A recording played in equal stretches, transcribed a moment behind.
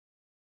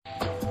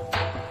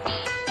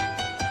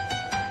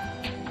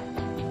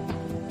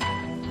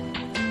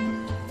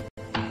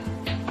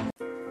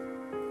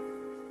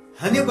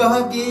Honey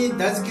बहकी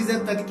दाजकिजा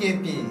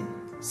तटकेपी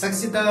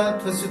सक्सिता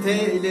ठोसुथे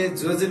इले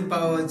जोजुल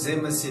पाओ जय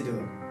मसिदो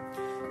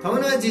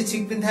थौना जी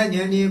छिकपिन्था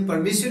न्यानी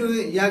परमेश्वर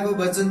यागो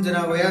वचन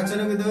जना वया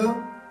चनगदो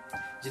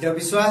जिदा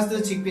विश्वास दो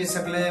छिकपि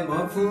सकले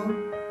मफु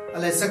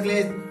अले सकले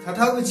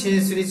थथागु छे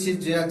सुरक्षित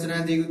जया चना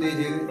दिगु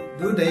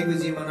दु दैगु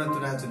जी मन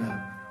तुना चुना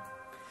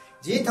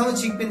जी थौ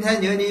छिकपिन्था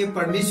न्यानी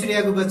परमेश्वर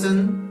यागो वचन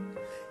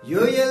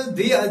योयल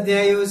 2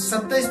 अध्याय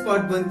 27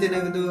 पद बन्ते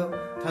नगदो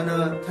थन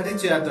थटे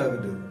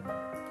च्यातगदो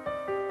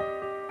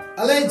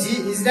अले जी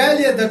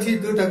इजरायलिया दठी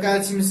दु टका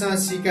छिमसा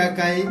सिका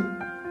काई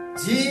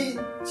जी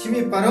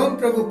छिमी परम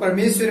प्रभु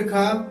परमेश्वर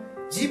ख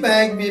जी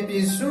बाग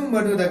मेपि सु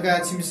मडो दका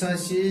छिमसा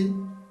सि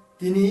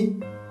तिनी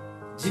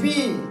जिमी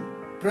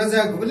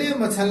प्रजा गुले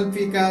मछल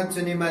पिका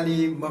चनिमाली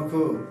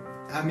मखो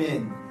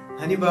आमेन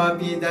हनी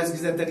बापी दास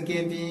गिजा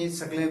तर्केपि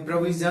सकले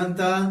प्रभु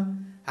जनता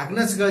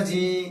हाक्नस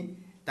गजी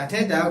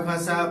ताठे दाव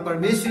खासा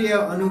परमेश्वरीय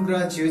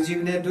अनुग्रह छिउ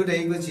जीवने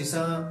दुदैगु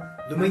छिसा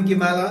दुमंगी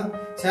माला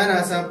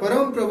छारासा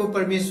परम प्रभु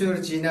परमेश्वर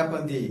चिना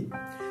पन्दी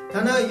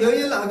थन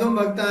योयल अगम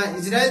भक्ता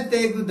इजरायल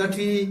तेगु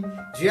दठी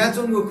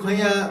जियाचुंगु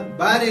खया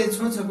बारे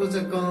छोछको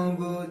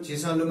चकंगु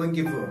छिसा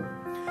लुमंगी फो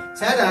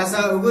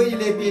छारासा उगो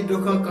इलेपि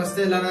दुख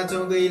कस्ते लाना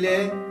चंगु इले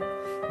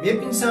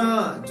मेपिनसा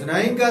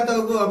जुनाइका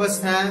तगु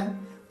अवस्था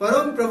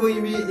परम प्रभु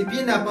इपि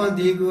नाप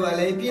दिगु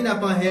अले इपि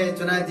नाप हे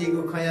चना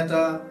दिगु खया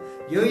त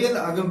योयल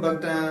अगम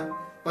भक्ता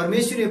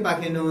परमेश्वरी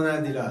पाखे नोना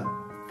दिला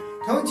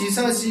ठौ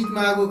जिसा सिक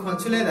मागु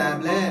खछुले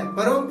राबले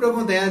परम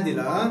प्रभु दया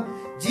दिला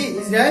जी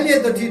इजरायलिया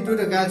दठी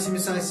टुटका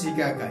छिमिसा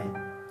सिका काई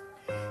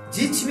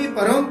जी छिमी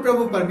परम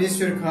प्रभु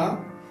परमेश्वर ख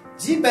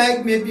जी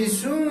बाग मेपि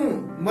सु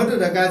मडो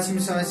दका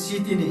छिमिसा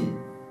सितिनी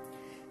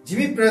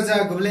जिमी प्रजा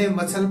गुले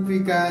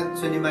मछलपुका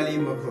चनिमाली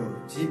मखो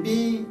जिपी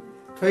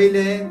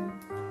थैले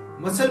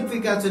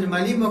मछलपुका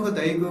चनिमाली मखो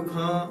दैगु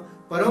ख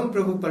परम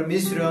प्रभु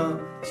परमेश्वर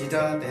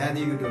छिटा दया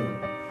दिगु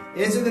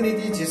एजुग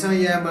नीति जिसा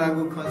या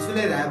मागु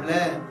खछुले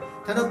राबले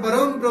थन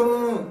परम प्रभु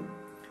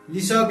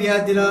लिसा बिया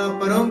दिला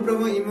परम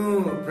प्रभु इमु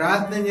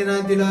प्रार्थना जना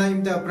दिला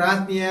इमता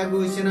प्रार्थनागु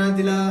सेना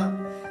दिला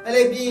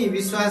अले बि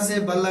विश्वास से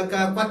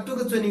बल्लका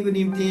पट्टुको चनिगु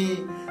निम्ति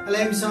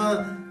अले मिस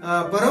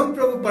परम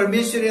प्रभु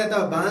परमेश्वर या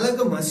त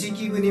बालक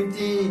मसिकीगु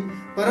निम्ति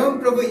परम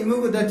प्रभु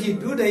इमुगु दठी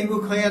दुदैगु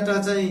खया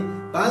त चाहिँ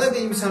बालक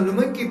इमसा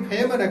लुमकी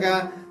फेमा दगा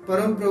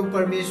परम प्रभु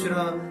परमेश्वर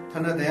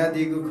थन दया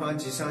दिगु ख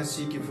जिसा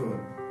सिकिफु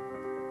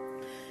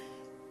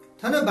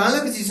थन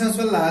बालक जिसा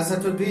सल्ला आसा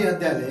 2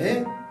 अध्यायले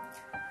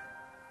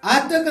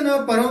आतकन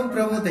परम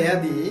प्रभु दया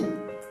दि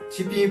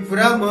छिपी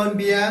पुरा मन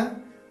बिया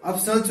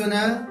अफसल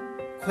चुना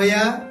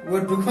खोया व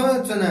दुख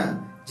चुना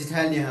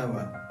जिठाली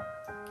हावा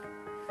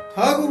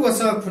थगु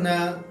वस खुना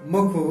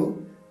मखु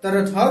तर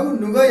थगु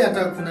नुग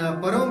याता खुना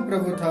परम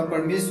प्रभु थ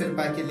परमेश्वर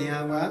पाके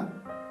लिहावा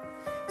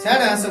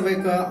छाडा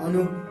सबैका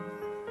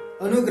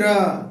अनुग्रह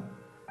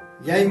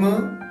याइम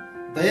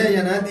दया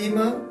याना दिम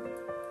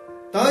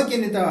त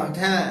किने त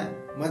हठा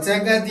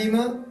मचाका दिम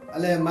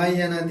अले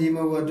मायाना दिम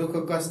व दुख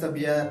कष्ट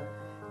बिया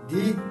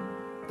दी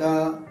त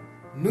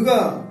नुग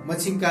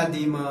मछिंका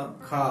दिम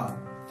ख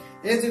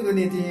एजुगु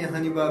नीति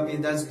हनिबा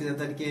बिदास के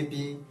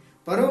तर्केपि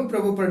परम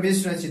प्रभु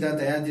परमेश्वर चिता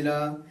दया दिला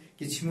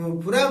कि छिमु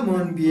पुरा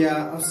मन बिया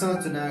अवसर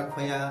चुना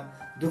खोया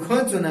दुख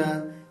चुना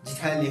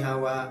जिठाली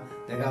हावा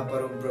दगा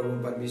परम प्रभु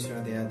परमेश्वर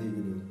दया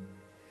दिगु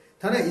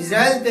थन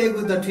इजरायल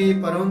तेगु दठी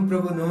परम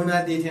प्रभु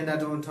नोना दिथेना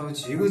ठौ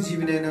छिगु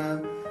जीवनेन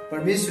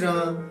परमेश्वर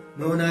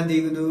नोना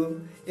दिगु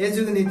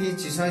एजुगु नीति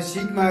छिसा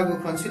सिक मागु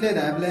खछुले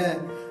राबले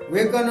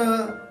वेकन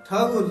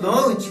थगु लौ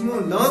छिमु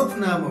लौ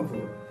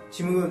फुनामको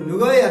छिमु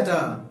नुगयात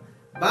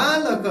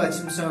बालक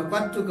छिमस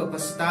पट्टुक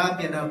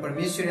पस्ताप याना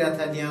परमेश्वर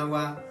याथा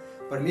न्यावा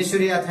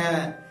परमेश्वर याथा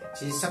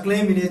छि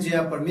सकले मिले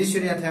जिया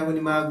परमेश्वर याथा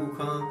उनी मागु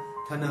ख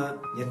थन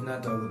यत्न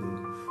तगु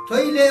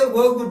थैले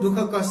वगु दुख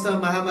कष्ट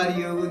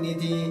महामारी योगु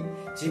नीति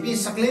छिपी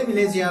सकले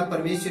मिले जिया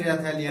परमेश्वर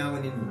याथा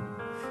ल्यावनि नु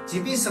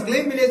छिपी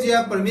सकले मिले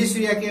जिया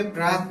परमेश्वर याके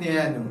प्रार्थना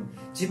यानु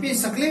छिपी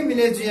सकले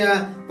मिले जिया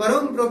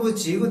परम प्रभु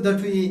छिगु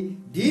दठुई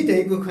दी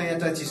दैगु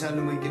खयाता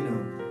चिसानु मंकिनु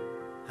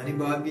हनी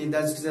बाबी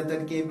दास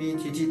जतर के बि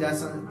ठिठी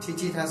दास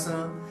ठिठी थास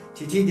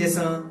ठिठी देस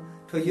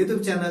थो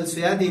YouTube च्यानल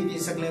सुयादेवी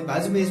सकले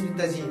बाजमे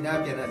स्मिता जी ना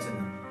प्यारा छन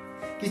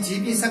कि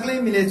जीपी सकले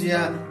मिले जिया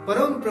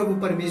परम प्रभु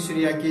परमेश्वर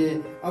याके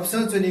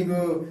अवसर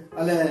चनिगो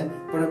अले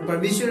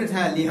परमेश्वर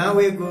था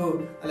लिहावेगो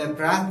अले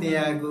प्रार्थना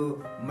यागो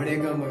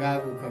मडेगा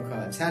मगागो खख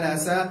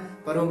छारासा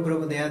परम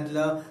प्रभु दया दिल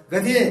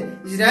गथे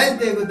इजरायल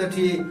तेगो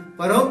दठी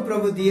परम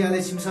प्रभु दी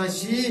अले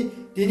सिमसासी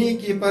तिनी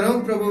कि परम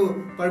प्रभु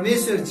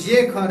परमेश्वर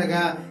जे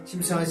खरगा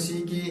सिमसा सी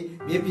कि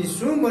मेपि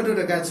सु मडो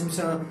रगा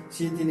सिमसा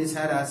सी तिनी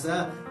छारासा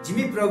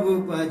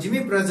जिमी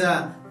प्रजा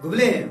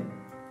गुबले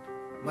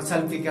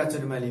मछल पिका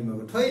चुनमाली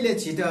मगो थैले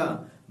छिटा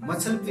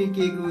मछल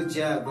पिकेगु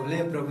ज्या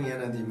गुबले प्रभु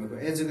याना दिमगो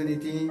एजुगु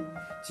नीति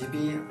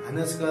जिपी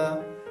हनसका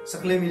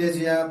सकले मिले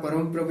जिया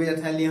परम प्रभु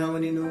यथा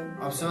लिहावनिनु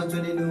अवसर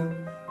चुनिनु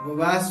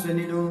उपवास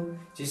चुनिनु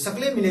जी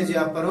सकले मिले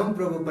जिया परम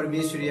प्रभु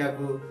परमेश्वर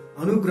याको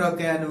अनुग्रह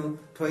कयानु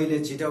थैले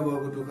छिटा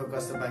बगु दुख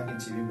कष्ट पाकि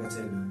छिबी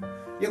बचैनु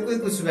यो कोइ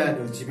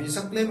कुसुबानु छिबी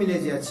सकले मिले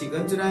जिया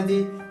छिगन चुनादी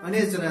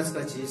अने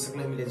चुनासका छि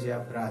सकले मिले जिया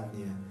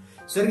प्रार्थना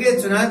स्वर्गीय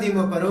चुनादी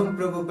म परम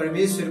प्रभु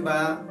परमेश्वर बा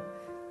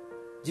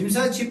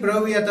जिमसा छि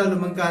प्रभु या त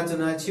लुमंका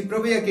जना छि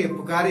प्रभु या के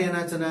पुकारे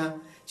ना जना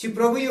छि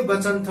प्रभु यो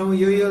वचन थौ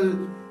यो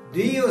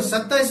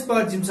 2:27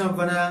 पर जिमसा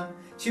बना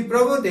छि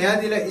प्रभु दया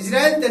दिला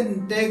इजरायल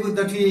तेगु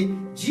दठी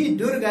जी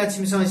दुर्गा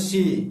छिमसा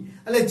सी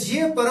अले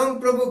जी परम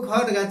प्रभु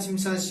खड गा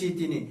छिमसा सी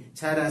तिनी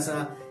छारासा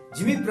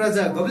जिमी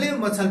प्रजा गबले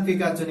मछल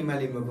पिका चोनी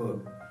माली मगो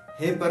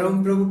हे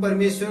परम प्रभु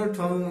परमेश्वर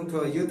ठौ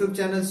YouTube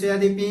च्यानल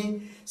सुयादिपी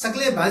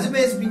सकले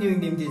भाजमेज बिनि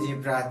निम्ति जी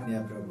प्रार्थना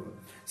प्रभु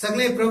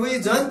सकले प्रभु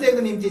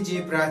जनतेको निम्ति जी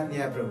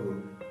प्रार्थना प्रभु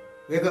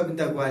वेक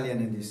पिता ग्वालिया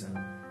नदिस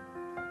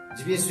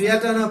जिबी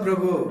सुयाटन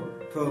प्रभु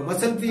ठो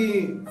मछलपी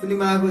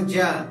फुलिमागो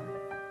ज्या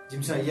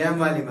जिमसा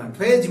यामालीमा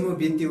ठे जिमु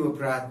बिन्ती वो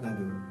प्रार्थना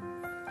दु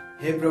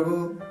हे प्रभु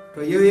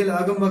ठो योएल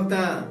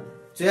अगमवक्ता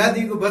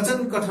जयादिको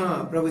वचन कथ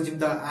प्रभु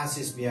जिमता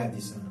आशीष बिया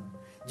दिस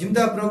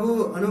जिमता प्रभु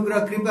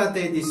अनुग्रह कृपा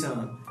तै दिस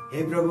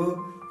हे प्रभु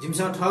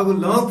जिमसा ठगु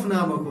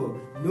लफुनामको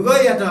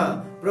नुगयत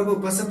प्रभु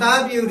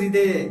पश्चाताप यो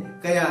हृदय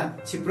कया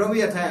छि प्रभु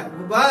यथा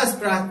उपवास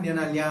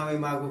प्रार्थना ल्यावे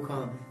मागु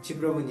ख छि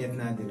प्रभु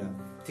नेतना दिला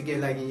ठिकै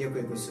लागि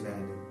यको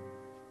सुगाले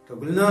तो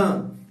गुल्न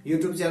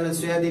YouTube च्यानल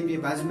सुयादिपी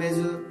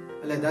बाजमेजु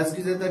अले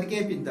दाजगिज तर्के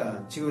पिन्ता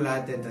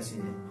छिउलाते तसी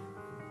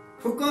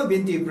फुक्क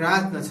बिन्ती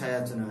प्रार्थना छाया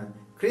चुना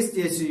ख्रिस्ट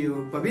येशू यो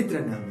पवित्र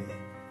नामले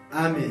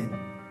आमेन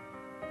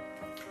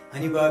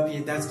अनि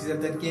बापी दाजगिज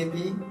तर्के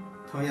पि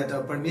थौया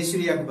त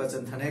परमेश्वरीको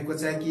वचन थनाएको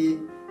छ कि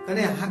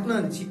कने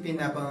हाक्न छिपि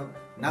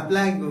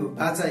नाप्लागु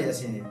बाचा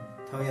यासे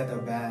थौया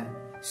त बा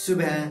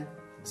शुभ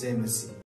जय मसीह।